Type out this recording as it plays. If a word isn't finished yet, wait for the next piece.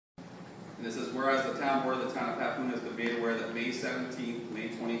And it says, whereas the town board of the town of Halfmoon has been made aware that May 17th, May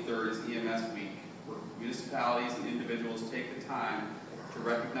 23rd is EMS week, where municipalities and individuals take the time to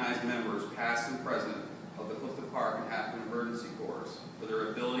recognize members, past and present, of the Clifton Park-Halfmoon Emergency Corps for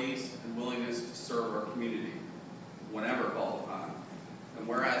their abilities and willingness to serve our community, whenever called upon. And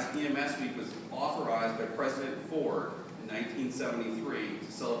whereas EMS week was authorized by President Ford in 1973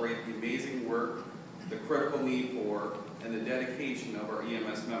 to celebrate the amazing work, the critical need for, and the dedication of our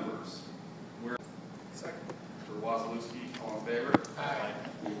EMS members. Second. For Wazalewski, all in favor? Aye.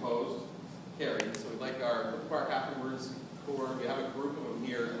 Any opposed? Carried. So we'd like our Park-Halfmoon Emergency Corps, we have a group of them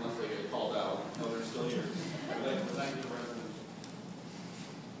here, unless they get called out. No, they're still here. We'd like to thank the residents.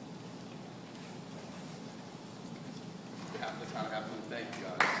 On behalf of the town of Halfmoon, thank you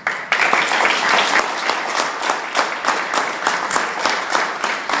guys.